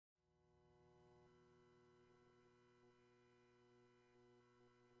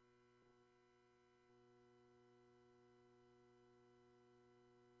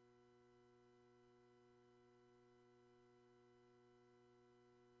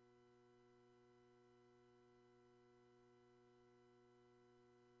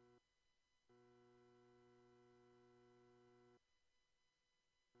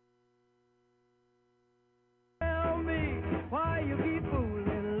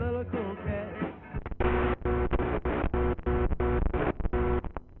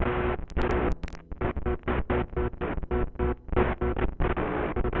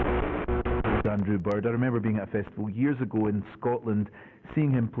Andrew Bird. I remember being at a festival years ago in Scotland,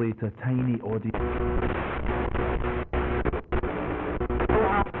 seeing him play to a tiny audience.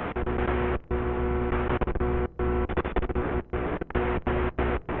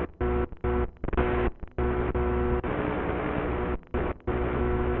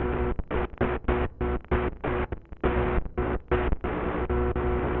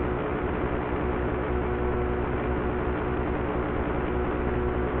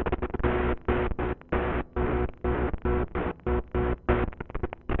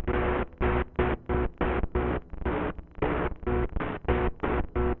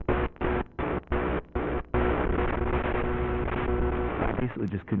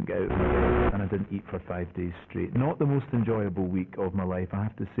 Just couldn't get out of my bed, and I didn't eat for 5 days straight. Not the most enjoyable week of my life, I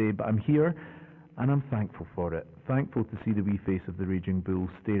have to say, but I'm here and I'm thankful for it. Thankful to see the wee face of the Raging Bull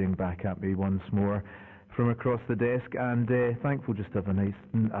staring back at me once more from across the desk, and thankful just to have a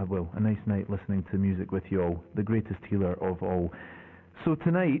nice night listening to music with you all, the greatest healer of all. So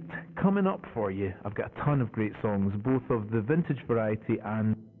tonight, coming up for you, I've got a ton of great songs, both of the vintage variety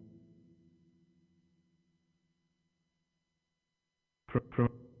and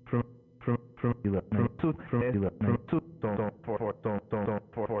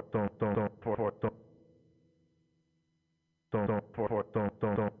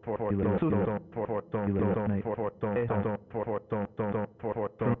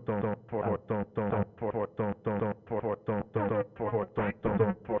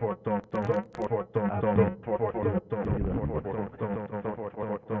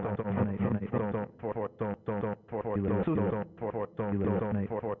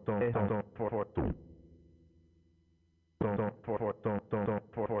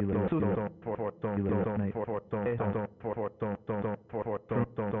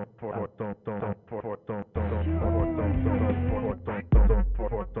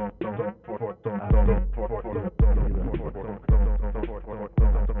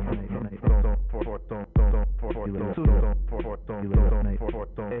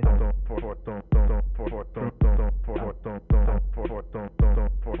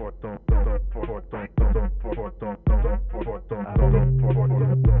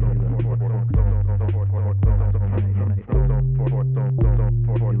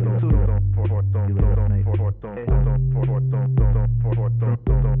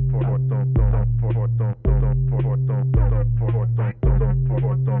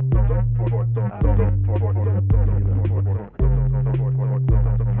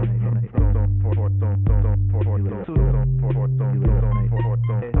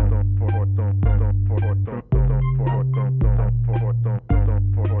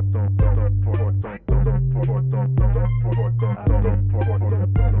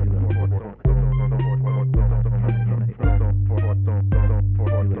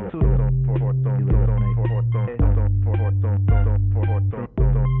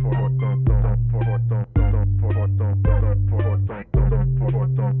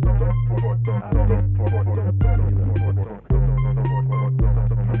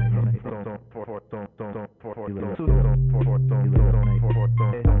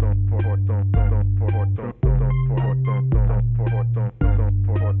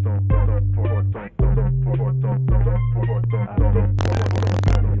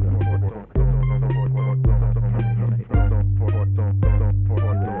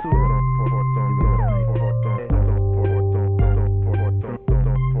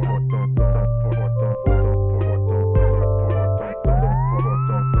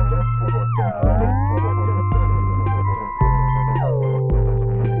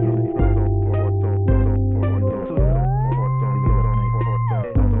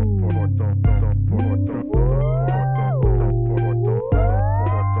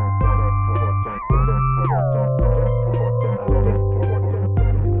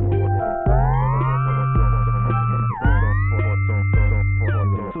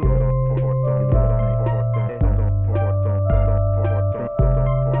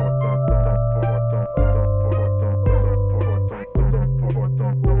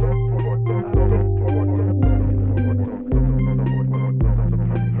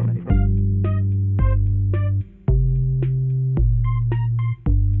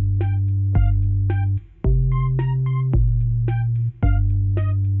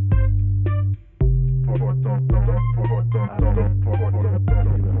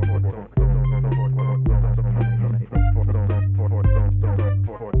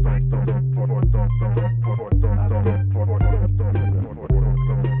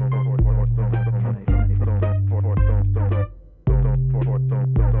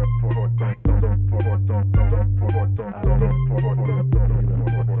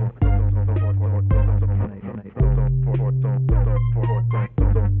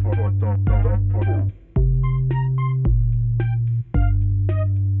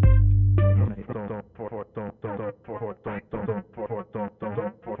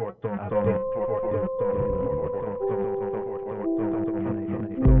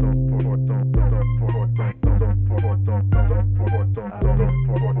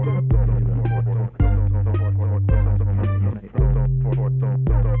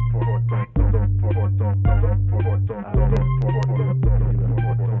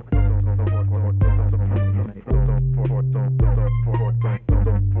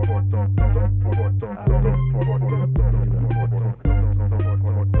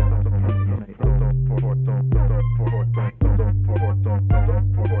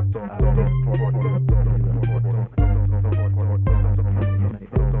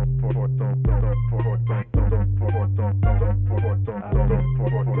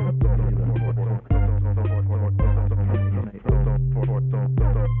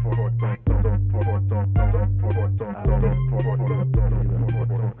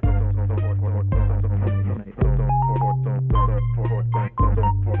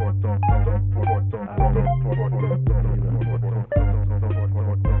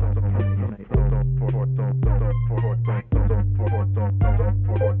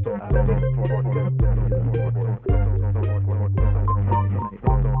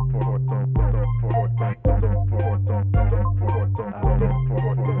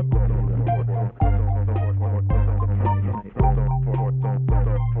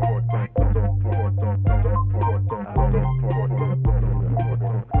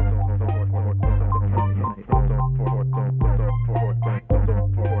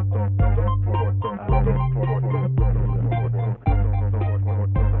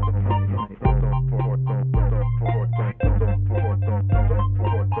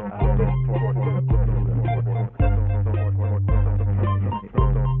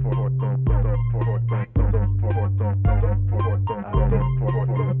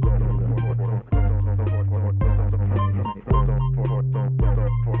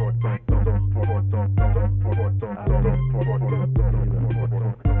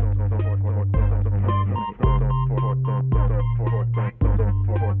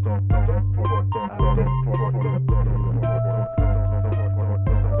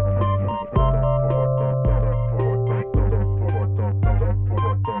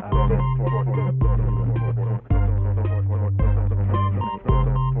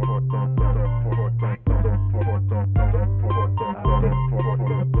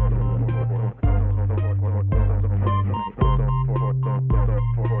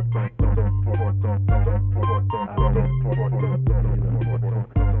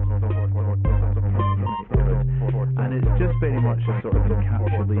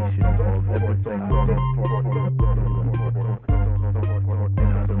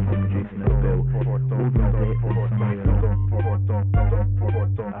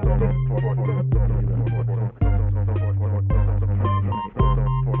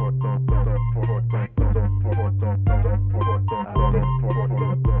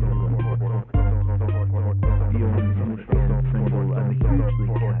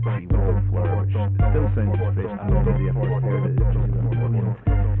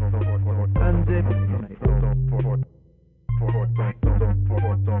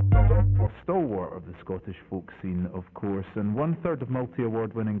Scottish folk scene, of course, and one-third of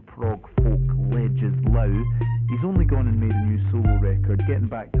multi-award-winning prog folk Ledges Low. He's only gone and made a new solo record, getting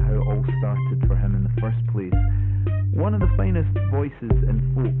back to how it all started for him in the first place. One of the finest voices in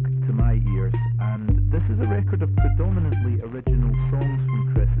folk to my ears, and this is a record of predominantly original songs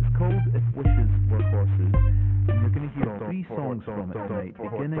from Chris. It's called If Wishes Were Horses, and you're going to hear 3 songs from it tonight,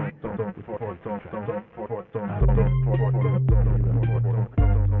 beginning with the first track.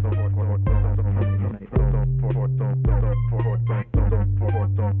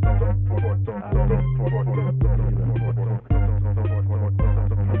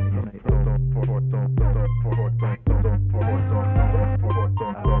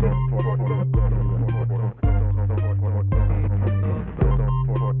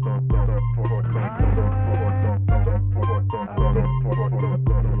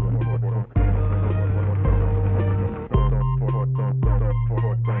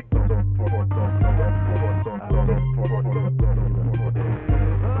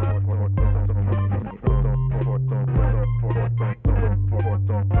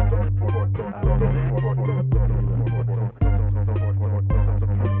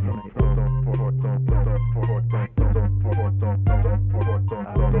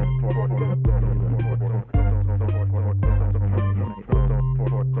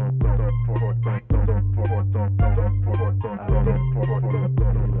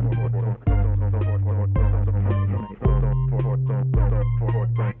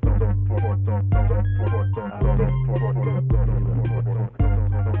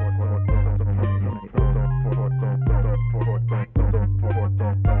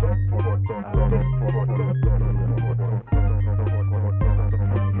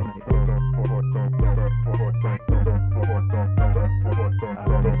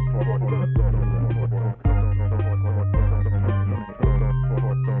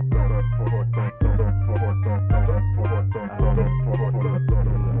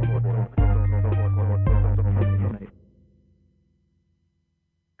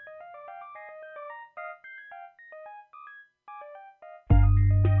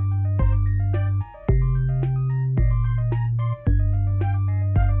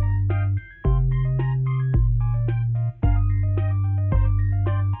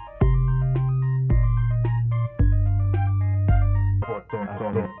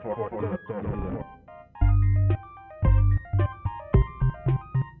 Talk.